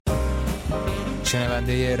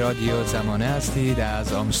شنونده رادیو زمانه هستید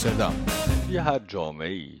از آمستردام. توی هر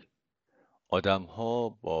جامعه‌ای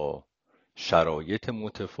آدم‌ها با شرایط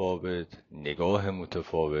متفاوت، نگاه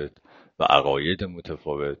متفاوت و عقاید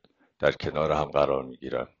متفاوت در کنار هم قرار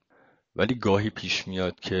می‌گیرن. ولی گاهی پیش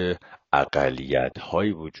میاد که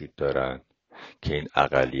اقلیت‌هایی وجود دارن که این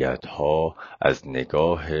اقلیت‌ها از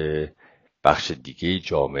نگاه بخش دیگه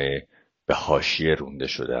جامعه به حاشیه رونده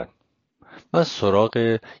شدن. من سراغ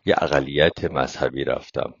یه اقلیت مذهبی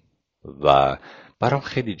رفتم و برام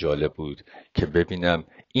خیلی جالب بود که ببینم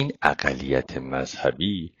این اقلیت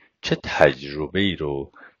مذهبی چه تجربه‌ای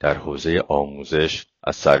رو در حوزه آموزش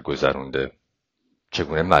از سر گذرونده.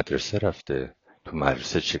 چگونه مدرسه رفته، تو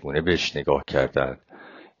مدرسه چگونه بهش نگاه کردن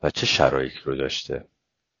و چه شرایطی رو داشته.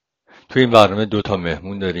 تو این برنامه 2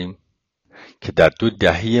 مهمون داریم که در 2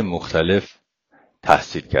 دهه مختلف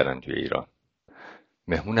تحصیل کردن توی ایران.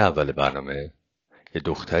 مهمون اول برنامه یه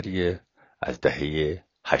دختریه از دهه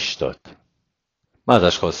 80. من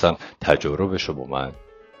ازش خواستم تجربه‌ش رو با من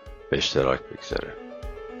به اشتراک بگذاره.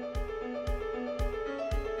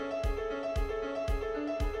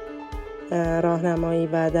 راهنمایی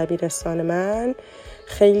و دبیرستان من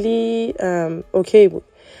خیلی اوکی بود،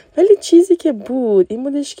 ولی چیزی که بود این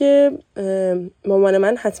بودش که مامان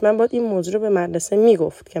من حتما باید این موضوع رو به مدرسه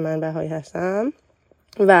میگفت که من بهایی هستم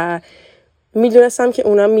و میدونستم که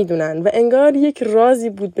اونا میدونن و انگار یک رازی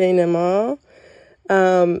بود بین ما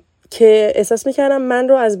که احساس میکردم من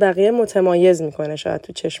رو از بقیه متمایز میکنه شاید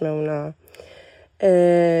تو چشم اونا.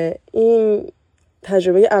 این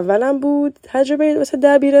تجربه اولم بود. تجربه واسه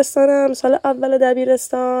دبیرستانم، سال اول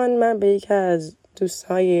دبیرستان من به یکی از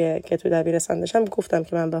دوستایی که تو دبیرستان داشتم گفتم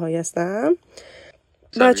که من بهایی هستم.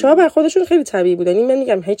 بچه‌ها بر خودشون خیلی طبیعی بودن. این من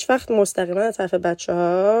میگم هیچ وقت مستقیما از طرف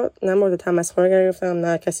بچه‌ها نه مورد تمسخر گرفتم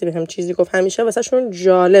نه کسی بهم چیزی گفت، همیشه واسهشون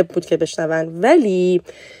جالب بود که بشنون. ولی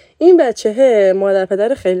این بچه‌ه مادر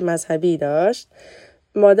پدر خیلی مذهبی داشت.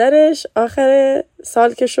 مادرش آخر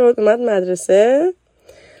سال که شد اومد مدرسه،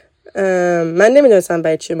 من نمیدونستم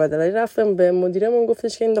برای چی اومده، ولی رفتم به مدیرمون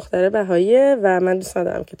گفتش که این دختره بهاییه و من دوست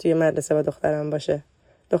ندارم که توی مدرسه با دخترم باشه،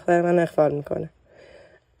 دختر من اخفال میکنه.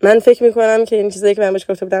 من فکر میکنم که این چیزایی که من بهش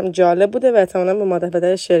گفته بودم جالب بوده و احتمالاً با مادر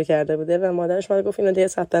پدرش شیر کرده بوده و مادرش ما گفت اینو دیگه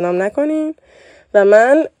ثبت نام نکنین و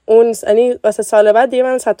من اون یعنی واسه سال بعد دیگه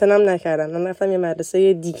من ثبت نام نکردم. من رفتم یه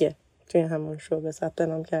مدرسه دیگه توی همون شعبه ثبت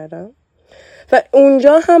نام کردم و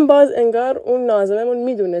اونجا هم باز انگار اون ناظممون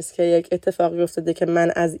میدونست که یک اتفاقی افتاده که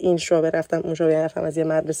من از این شعبه رفتم اون شعبه رفتم از یه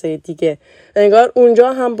مدرسه دیگه. انگار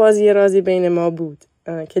اونجا هم باز یه رازی بین ما بود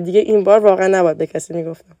که دیگه این بار واقعا نباید به کسی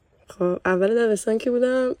میگفتم. خب اول دبستان که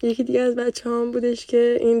بودم یکی دیگه از بچه‌هام بودش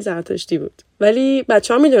که این زرتشتی بود، ولی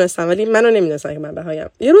بچه‌ها میدونستن ولی منو نمیدونستن که من بهاییم.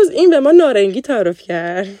 یه روز این به ما نارنگی تعارف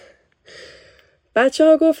کرد.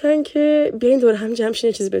 بچه‌ها گفتن که بیاین دور هم جمع شین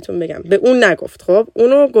یه چیزی بهتون بگم. به اون نگفت. خب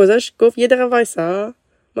اونو گذاشت گفت یه دقیقه وایسا.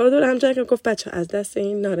 ما دور هم جمع کردیم گفت بچه‌ها از دست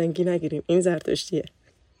این نارنگی نگیریم، این زرتشتیه.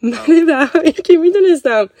 من بهایی که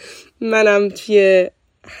میدونستم منم توی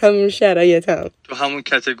همون شرایطم تو همون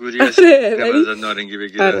کاتگوری هستی که از نارنگی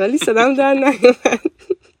بگیره. ولی صدام در نیومد.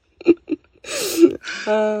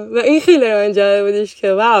 و این خیلی من جالب بودش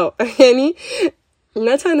که واو، یعنی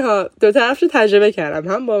نه تنها 2 طرف رو تجربه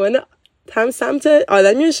کردم، هم با من هم سمت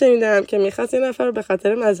آدمی رو شنیدم که میخواست یه نفر رو به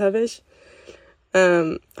خاطر مذهبش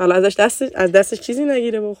حالا از دستش چیزی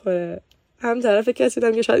نگیره بخوره، هم طرف کسی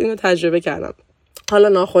بودم که شاید اینو تجربه کردم حالا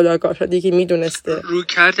ناخودآگاه شد یکی میدونسته.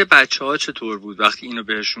 رویکرد بچه‌ها چطور بود وقتی اینو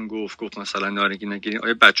بهشون گفت مثلا نارنگی نگیرین؟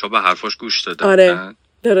 آیا بچه‌ها به حرفاش گوش دادن؟ آره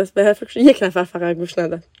درست به حرفش یک نفر فقط گوش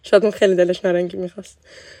نداد، شاید اون خیلی دلش نارنگی میخواست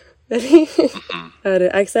ولی آره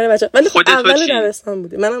اکثر بچه‌ها. ولی اول دبستان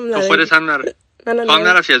بود منم نارنگی. خودت هم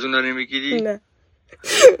نرفتی از اون نارنگی بگیری؟ نه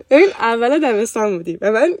این اول دبستان بودی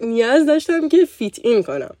و من نیاز داشتم که فیت این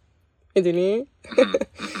کنم، میدونی؟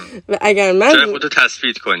 و اگر من جای خودتو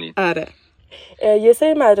تثبیت کنی. آره یه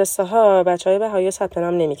سری مدرسه ها بچهای بهایی ثبت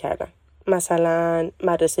نام نمی‌کردن. مثلا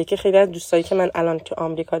مدرسه‌ای که خیلی از دوستایی که من الان تو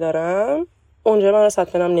آمریکا دارم اونجا من رو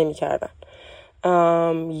ثبت نام نمی‌کردن.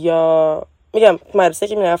 یا میگم مدرسه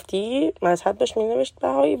که میرفتی مذهب داشت مینوشت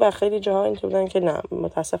بهایی و خیلی جاها اینطور بودن که نه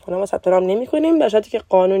متاسفانه ما ثبت نام نمی‌کنیم، در صورتی که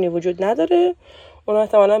قانونی وجود نداره. اونا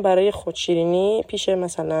احتمالاً برای خودشیرینی پیش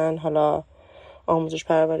مثلا حالا آموزش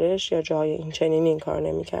پرورش یا جای این چنینی این کار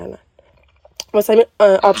نمی‌کردن. مثلا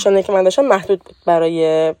آپشنی که من داشتم محدود بود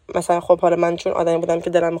برای مثلا خب حالا من چون آدمی بودم که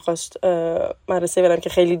دلم می‌خواست مدرسه برم که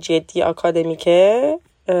خیلی جدی آکادمیکه،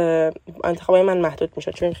 انتخابای من محدود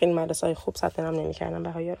میشد چون خیلی مدرسه‌های خوب ثبت نام نمی‌کردن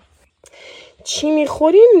بهایی. چی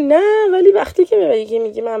می‌خورین؟ نه، ولی وقتی که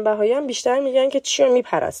میگی من بهاییم بیشتر میگن که چی رو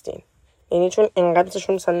میپرستین، یعنی چون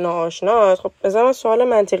اینقدرشون مثلا ناآشناست. خب مثلا سوال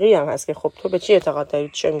منطقی هم هست که خب تو به چی اعتقاد داری،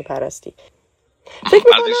 چی رو میپرستی؟ فکر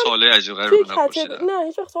از این سوالای عجیب غریب نپرسیدم. نه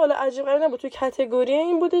هیچ وقت سوال عجیب غریب نبود. توی کاتگوری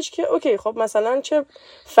این بودش که اوکی خب مثلا چه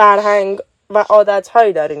فرهنگ و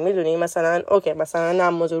عادت‌هایی دارین، میدونی مثلا اوکی مثلا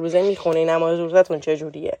نماز روزه میخونی، نماز روزتون چه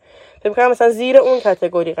جوریه. فکر کنم مثلا زیر اون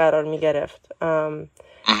کاتگوری قرار میگرفت.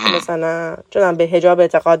 مثلا چون به حجاب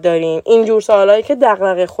اعتقاد دارین، اینجور سوالایی که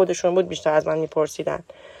دغدغه خودشون بود بیشتر از من میپرسیدن.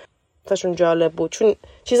 تاشون جالب بود چون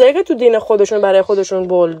چیزایی که تو دین خودشون برای خودشون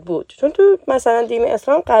بولد بود. چون تو مثلا دین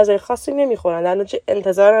اسلام غذای خاصی نمیخورن، در نتیجه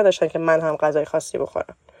انتظار نداشتن که من هم غذای خاصی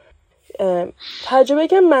بخورم. تجربه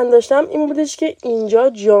که من داشتم این بودش که اینجا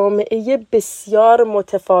جامعه بسیار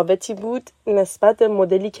متفاوتی بود نسبت به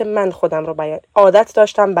مدلی که من خودم رو عادت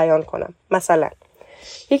داشتم بیان کنم. مثلا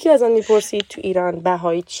یکی از من میپرسید تو ایران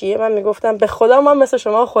بهایی چیه، من میگفتم به خدا ما مثل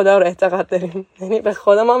شما خدا رو اعتقاد داریم، یعنی به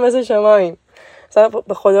خدا ما مثل شماییم، مثلا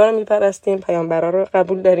به خدا رو میپرستیم، پیامبرا رو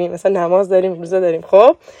قبول داریم، مثلا نماز داریم، روزه داریم.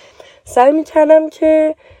 خب سعی میکردم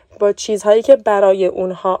که با چیزهایی که برای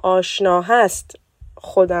اونها آشنا هست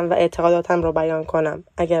خودم و اعتقاداتم رو بیان کنم.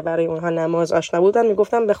 اگر برای اونها نماز آشنا بودم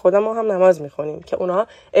میگفتم به خدا ما هم نماز میخونیم، که اونها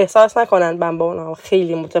احساس نکنن من با اونها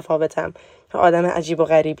خیلی متفاوتم، که آدم عجیب و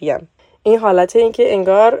غریبیم. این حالت این که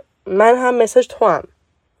انگار من هم مثل تو هم.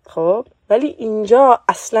 خب ولی اینجا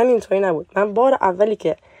اصلا اینطوری نبود. من بار اولی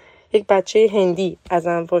که یک بچه هندی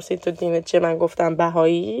ازم پرسید تو دینت چه، من گفتم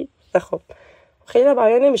بهایی. خب خیلی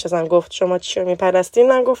بهایی نمیشناسن، گفت شما چی رو میپرستین؟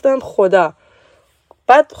 من گفتم خدا.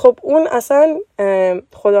 بعد خب اون اصلا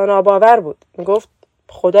خدا ناباور بود، گفت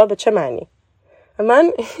خدا به چه معنی؟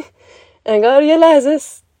 من انگار یه لحظه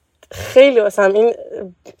خیلی واسم این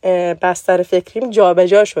بستر فکریم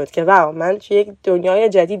جابجا شد که واو من توی یک دنیای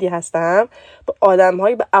جدیدی هستم با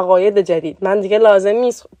آدم‌های با عقاید جدید. من دیگه لازم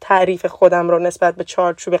نیست تعریف خودم رو نسبت به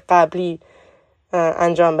چارچوب قبلی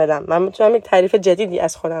انجام بدم. من میتونم یک تعریف جدیدی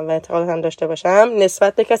از خودم و اعتقاداتم داشته باشم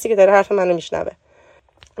نسبت به کسی که داره حرف منو میشنوه.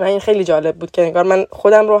 و این خیلی جالب بود که انگار من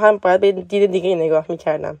خودم رو هم باید به دید دیگه نگاه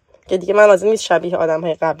میکردم که دیگه من لازم نیست شبیه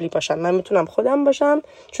آدم‌های قبلی باشم، من میتونم خودم باشم،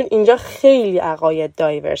 چون اینجا خیلی عقاید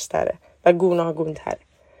دایورس تره و گوناگون تره.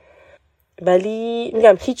 ولی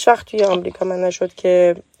میگم هیچ وقت توی آمریکا من نشد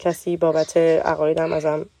که کسی بابت عقایدم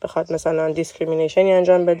ازم بخواد مثلا دیسکریمینیشنی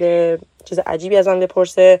انجام بده، چیز عجیبی ازم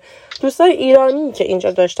بپرسه. دوستای ایرانی که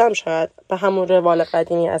اینجا داشتم شاید به همون روال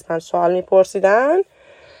قدیمی از من سوال میپرسیدن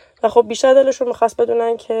و خب بیشتر دلشون میخواست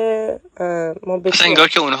بدونن که ما مثلا انگار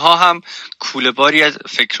که اونها هم کوله باری از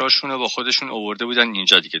فکراشون رو با خودشون آورده بودن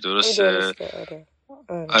اینجا دیگه. درسته آره.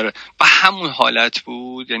 آره به همون حالت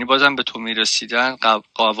بود. یعنی بازم به تو میرسیدن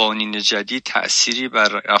قوانین جدید تأثیری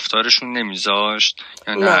بر رفتارشون نمیذاشت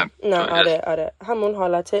یا نه آره همون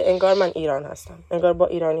حالت انگار من ایران هستم، انگار با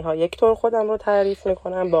ایرانی ها یک طور خودم رو تعریف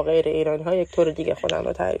میکنم، با غیر ایرانی ها یک طور دیگه خودم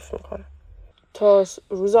رو تعریف میکنم. تا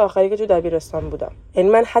روز آخری که تو دبیرستان بودم، یعنی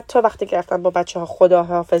من حتی وقتی که رفتم با بچه ها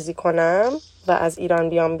خداحافظی کنم و از ایران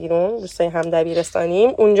بیام بیرون، دوستای هم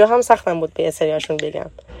دبیرستانیم، اونجا هم سختم بود به سریاشون بگم،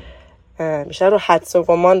 بیشتر رو حدس و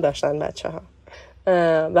گمان داشتن بچه ها.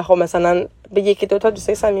 و خب مثلا به یکی دوتا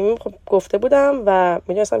دوستای صمیمی خب گفته بودم و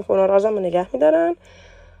میدونستم که اونا رازم رو نگه میدارن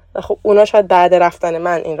و خب اونا شاید بعد رفتن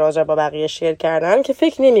من این راز با بقیه شیر کردن که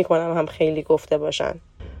فکر نمی کنم هم خیلی گفته باشن.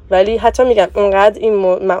 ولی حتی میگم اونقدر این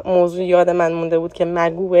موضوع یاد من مونده بود که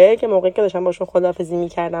مگوه که موقعی که داشتم باشون خداحافظی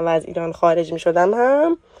میکردم و از ایران خارج میشدم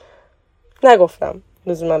هم نگفتم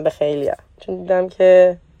لزوما به خیلیه، چون دیدم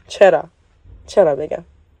که چرا بگم.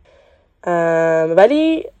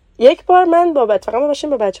 ولی یک بار من با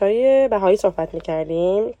بچه‌های بهایی صحبت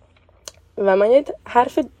میکردیم و من یه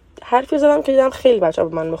حرفی زدم که دیدم خیلی بچه‌ها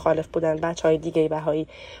با من مخالف بودن، بچه‌های دیگه بهایی.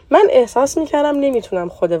 من احساس میکردم نمیتونم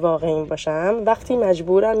خود واقعیم باشم وقتی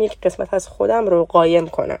مجبورم یک قسمت از خودم رو قایم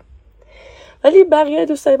کنم. ولی بقیه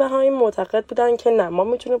دوستای بهایی معتقد بودن که نه، ما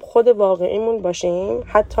میتونیم خود واقعیمون باشیم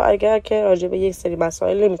حتی اگر که راجع به یک سری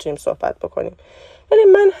مسائل نمیتونیم صحبت بکنیم. ولی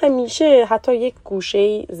من همیشه حتی یک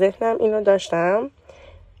گوشه ذهنم اینو داشتم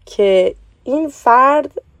که این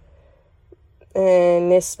فرد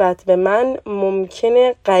نسبت به من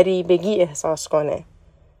ممکنه غریبگی احساس کنه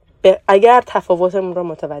اگر تفاوتمون رو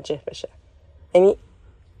متوجه بشه. یعنی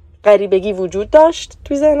غریبگی وجود داشت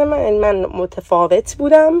توی ذهن من متفاوت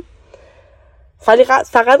بودم،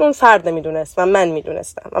 فقط اون فرد نمیدونست و من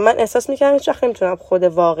میدونستم و من احساس میکردم هیچ وقت نمیتونم خود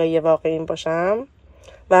واقعیم باشم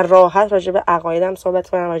و راحت راجع به عقایدم صحبت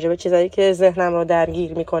کنم، راجع به چیزایی که ذهنم رو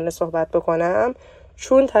درگیر میکنه صحبت بکنم،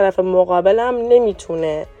 چون طرف مقابلم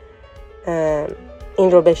نمیتونه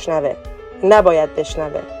این رو بشنوه، نباید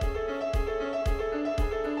بشنوه.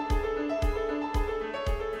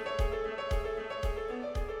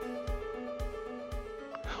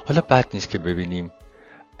 حالا بد نیست که ببینیم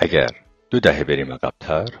اگر 2 دهه بریم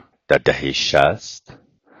عقب‌تر، در دهه 60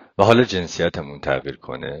 و حالا جنسیتمون تغییر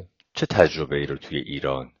کنه چه تجربه‌ای رو توی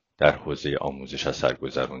ایران در حوزه آموزش از سر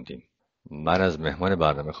گذروندیم؟ من از مهمان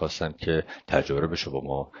برنامه خواستم که تجربه‌اش رو با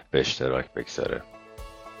ما به اشتراک بگذاره.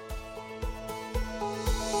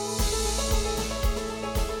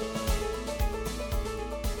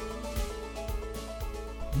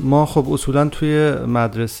 ما خب اصولا توی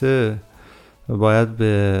مدرسه باید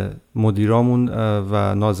به مدیرامون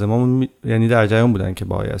و ناظمامون یعنی در جریان بودن که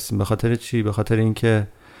بهایی هستیم. به خاطر چی؟ به خاطر اینکه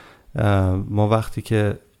ما وقتی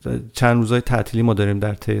که چند روزای تعطیلی ما داریم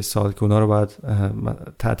در طی سال که اونا رو باید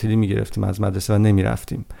تعطیلی میگرفتیم از مدرسه و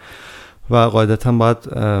نمیرفتیم و قاعدتا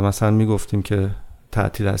باید مثلا میگفتیم که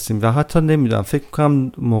تعطیل هستیم و حتی نمیدونم فکر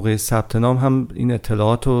میکنم موقع ثبت نام هم این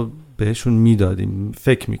اطلاعات رو بهشون میدادیم،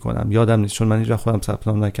 فکر میکنم، یادم نیست چون من هیچ وقت خودم ثبت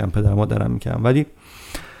نام نکردم، پدر مادرم میکردم، ولی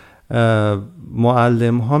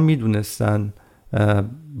معلم ها میدونستن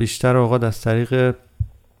بیشتر اوقات از طریق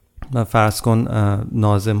فرض کن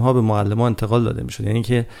ناظم ها به معلم ها انتقال داده میشد، یعنی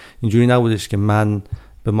که اینجوری نبودش که من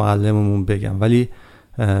به معلممون بگم، ولی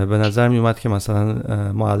به نظر می اومد که مثلا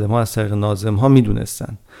معلم ها از طریق ناظم ها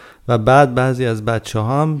میدونستن و بعد بعضی از بچه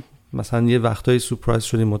ها هم مثلا یه وقتایی سورپرایز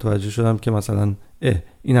شدیم، متوجه شدم که مثلا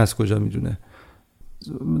این از کجا میدونه.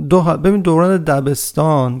 ببین دوران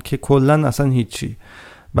دبستان که کلا اصلا هیچی،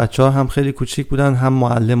 بچه ها هم خیلی کوچیک بودن، هم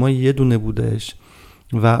معلم ها یه دونه بودش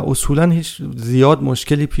و اصولا هیچ زیاد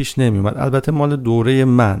مشکلی پیش نمی اومد. البته مال دوره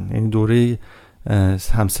من، یعنی دوره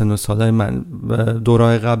همسن و سالای من،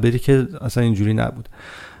 دوره قبلی که اصلا اینجوری نبود،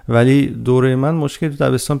 ولی دوره من مشکلی تو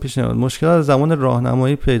دبستان پیش نمی اومد. مشکل از زمان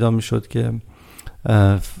راهنمایی پیدا می شد که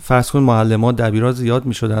فرض کن معلم‌ها دبیرا زیاد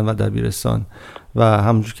می شدن و دبیرستان و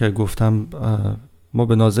همونجور که گفتم ما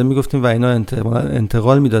به ناظم می گفتیم و اینا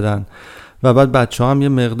انتقال می دادن و بعد بچه ها هم یه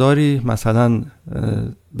مقداری مثلا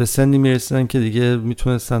به سنی می رسیدن که دیگه می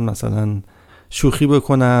تونستن مثلا شوخی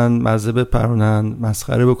بکنن، مزه بپرونن،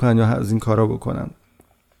 مسخره بکنن یا از این کارا بکنن.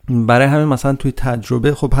 برای همین مثلا توی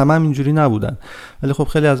تجربه خب هم اینجوری نبودن، ولی خب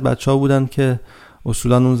خیلی از بچه ها بودن که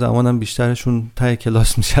اصولا اون زمان هم بیشترشون ته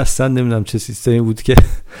کلاس میشستن، نمیدونم چه سیستمی بود که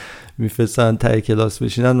میفرستن ته کلاس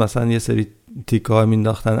بشینن، مثلا یه سری تیکه ها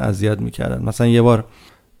مینداختن، اذیت میکردن. مثلا یه بار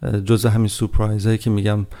جزء همین سورپرایزایی که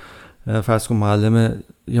میگم، فرض کن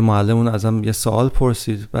یه معلمون ازم یه سوال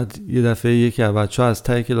پرسید، بعد یه دفعه یکی از بچه‌ها از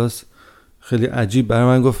ته کلاس خیلی عجیب برای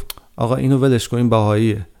من گفت آقا اینو ولش کن، این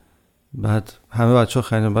بهاییه. بعد همه بچه‌ها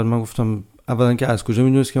خندیدن. بعد من گفتم اولا که از کجا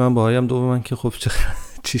میدونید که من بهایی ام، دوما که خب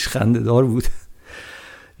چیش خنده‌دار بود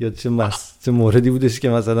یا چه موردی بودش که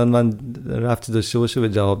مثلا من رفتی داشته باشه به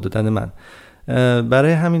جواب دادن من.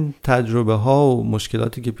 برای همین تجربه ها و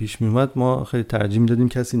مشکلاتی که پیش می اومد ما خیلی ترجیح میدادیم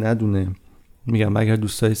کسی ندونه. میگم اگر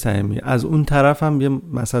دوستای صمیمی. از اون طرف هم یه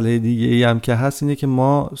مسئله دیگه ای هم که هست اینه که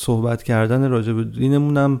ما صحبت کردن راجع به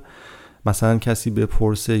دینمون هم مثلا کسی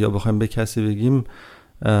بپرسه یا بخوایم به کسی بگیم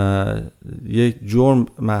یک جرم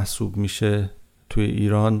محسوب میشه توی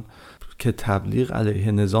ایران که تبلیغ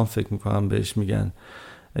علیه نظام فکر میکنم بهش میگن،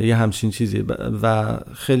 یه همچین چیزی و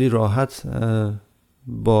خیلی راحت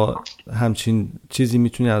با همچین چیزی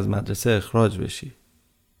میتونی از مدرسه اخراج بشی.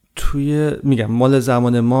 توی میگم مال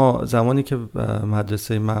زمان ما، زمانی که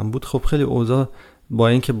مدرسه من بود، خب خیلی اوضاع با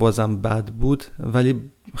این که بازم بد بود ولی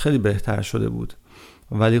خیلی بهتر شده بود.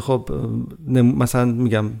 ولی خب مثلا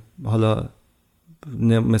میگم حالا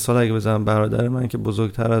مثال اگه بزنم، برادر من که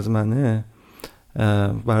بزرگتر از منه،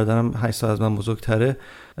 برادرم 8 سال از من بزرگتره،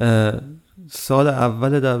 سال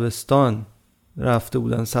اول دبستان رفته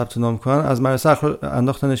بودن ثبت نام کنن، از مدرسه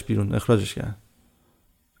انداختنش بیرون، اخراجش کردن.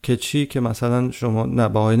 که چی؟ که مثلا شما نه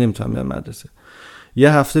بهایی نمیتونم بیان مدرسه.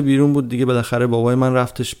 یه هفته بیرون بود دیگه، بالاخره بابای من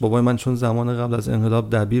رفتش. بابای من چون زمان قبل از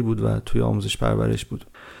انقلاب دبیر بود و توی آموزش پرورش بود،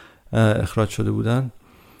 اخراج شده بودن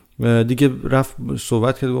دیگه. رفت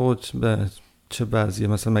صحبت کرد بابا چه بعضیه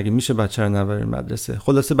مثلا مگه میشه بچه رو نبرین مدرسه.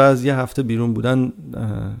 خلاصه بعد یه هفته بیرون بودن،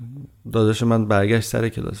 داداش من برگشت سر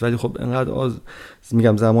کلاس. ولی خب انقدر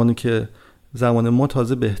میگم زمانی که زمان ما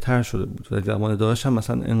تازه بهتر شده بود و زمان داداش هم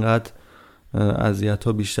مثلا انقدر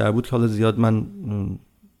اذیت‌ها بیشتر بود که حالا زیاد من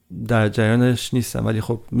در جریانش نیستم، ولی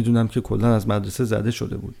خب میدونم که کلا از مدرسه زده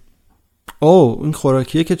شده بود. این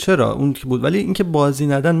خوراکیه که چرا اون که بود، ولی این که بازی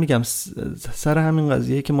ندن، میگم سر همین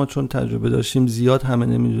قضیه که ما چون تجربه داشتیم زیاد همه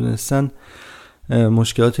نمیدونستن،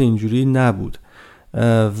 مشکلات اینجوری نبود.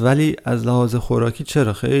 ولی از لحاظ خوراکی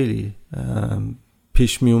چرا خیلی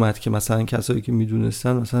پیش می اومد که مثلا کسایی که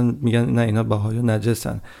میدونستن مثلا میگن نه اینا بهایی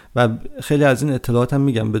نجسن و خیلی از این اطلاعات هم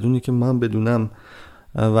میگم بدونی که من بدونم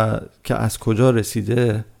و که از کجا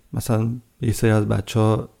رسیده. مثلا یه سری از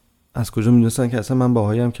بچه‌ها از کجا میدونستن که اصلا من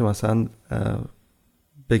بهایی ام که مثلا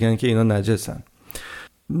بگن که اینا نجسن.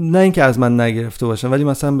 نه اینکه از من نگرفته باشن، ولی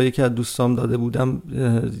مثلا به یکی از دوستام داده بودم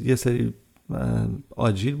یه سری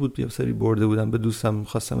آجیل بود، یه سری برده بودم به دوستم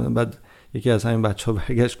خواستم بدم. بعد یکی از همین بچه‌ها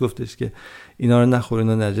برگشت گفتش که اینا رو نخور،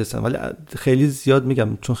 اینا نجسن. ولی خیلی زیاد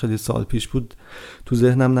میگم چون خیلی سال پیش بود تو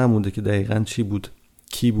ذهنم نمونده که دقیقاً چی بود،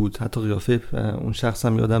 کی بود، حتی قیافه اون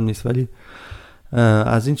شخصم یادم نیست، ولی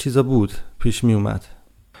از این چیزا بود پیش می اومد.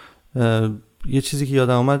 یه چیزی که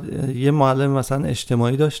یادم اومد، یه معلم مثلا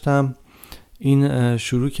اجتماعی داشتم، این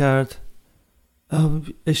شروع کرد،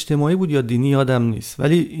 اجتماعی بود یا دینی یادم نیست،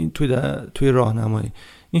 ولی این توی راهنمایی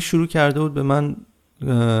این شروع کرده بود به من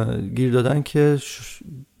گیر دادن که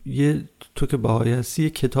تو که بهایی هستی یه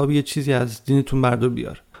کتابی یه چیزی از دینتون بردار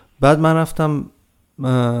بیار. بعد من رفتم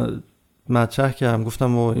مطرح کردم،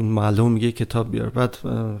 گفتم این معلم میگه کتاب بیار. بعد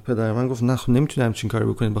پدر من گفت نه خب نمیتونی همچین کاری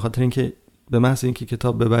بکنید، به خاطر اینکه به محض اینکه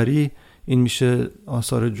کتاب ببری این میشه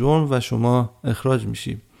آثار جرم و شما اخراج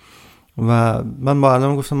میشی. و من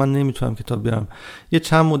معلم گفتم من نمیتونم کتاب بیارم. یه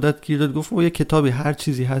چند مدت گیر داد، گفت یه کتابی هر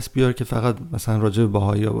چیزی هست بیار که فقط مثلا راجع به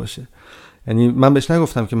بهائی‌ها باشه. یعنی من بهش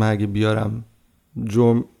نگفتم که من اگه بیارم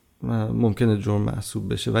جرم ممکنه جرم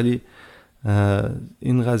محسوب بشه، ولی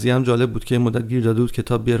این قضیه هم جالب بود که یه مدت گیر داده بود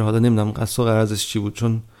کتاب بیاره. حالا نمیدونم قصد و غرضش چی بود،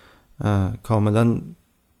 چون کاملا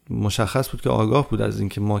مشخص بود که آگاه بود از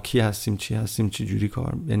اینکه ما کی هستیم، چی هستیم، چی جوری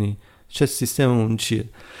کار، یعنی چه سیستممون چیه.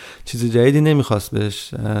 چیز جدیدی نمیخواست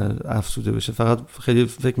بهش افزوده بشه. فقط خیلی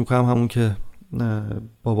فکر میکنم همون که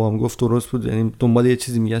بابام گفت درست بود، یعنی دنبال یه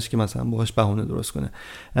چیزی میگشت که مثلا باهاش بهونه درست کنه.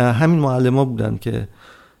 همین معلما بودن که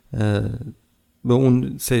به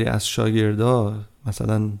اون سری از شاگردا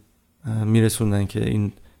مثلا میرسوندن که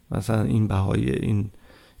این مثلا این بهایی،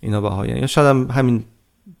 اینا بهایی، یا شاید هم همین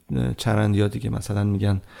چرندیاتی که مثلا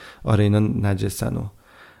میگن آره اینا نجسن و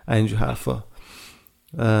اینجور حرفا.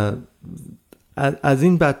 از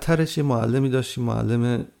این بدترش یه معلمی داشتیم،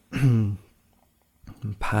 معلم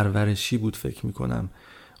پرورشی بود فکر میکنم،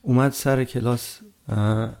 اومد سر کلاس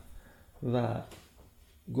و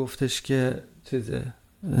گفتش که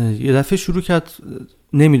یه دفعه شروع کرد،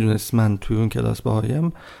 نمیدونست من توی اون کلاس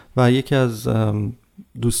بهاییم و یکی از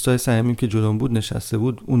دوستای صمیمیم که جلوم بود نشسته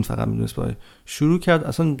بود، اون فقط میدونست بهایی. شروع کرد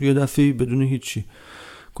اصلا یه دفعه بدون هیچی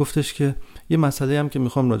گفتش که یه مسئله هم که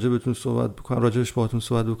میخوام راجبش باهاتون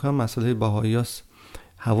صحبت بکنم، مسئله بهاییاست.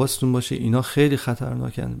 حواستون باشه اینا خیلی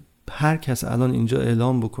خطرناکن. هر کس الان اینجا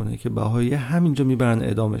اعلام بکنه که بهایی، همینجا میبرن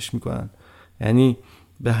اعدامش میکنن. یعنی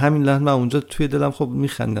به همین لحظه من اونجا توی دلم خب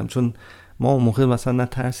میخندم، چون ما اون موقع مثلا نه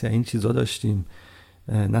ترس این چیزا داشتیم،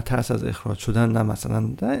 نه ترس از اخراج شدن، نه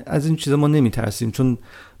مثلا از این چیزا ما نمیترسیم، چون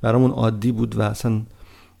برامون عادی بود و اصلا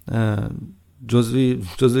جزء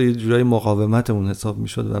یه جورای مقاومتمون حساب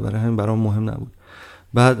میشد و برای همین برام مهم نبود.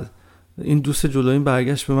 بعد این دوست جلویم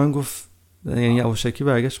برگشت به من گفت، یعنی یواشکی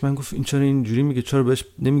برگشت من گفت این چرا اینجوری میگه، چرا بهش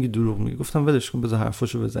نمیگی دروغ میگه؟ گفتم ولش کن بذار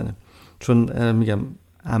حرفاشو بزنه، چون میگم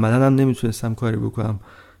عملا هم نمیتونستم کاری بکنم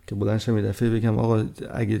که بلندشم یه دفعه بگم آقا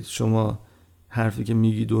اگه شما حرفی که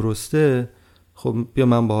میگی درسته خب بیا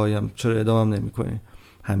من بهاییم، چرا اعدامم نمیکنی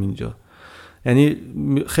همینجا. یعنی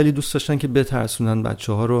خیلی دوست داشتن که بترسونن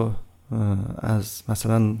بچه‌ها رو از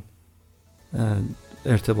مثلا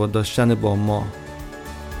ارتباط داشتن با ما.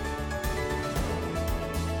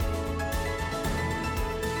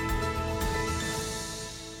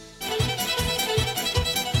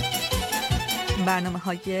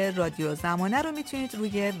 برنامه‌های رادیو زمانه رو میتونید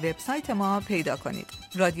روی وبسایت ما پیدا کنید.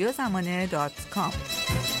 radiozamane.com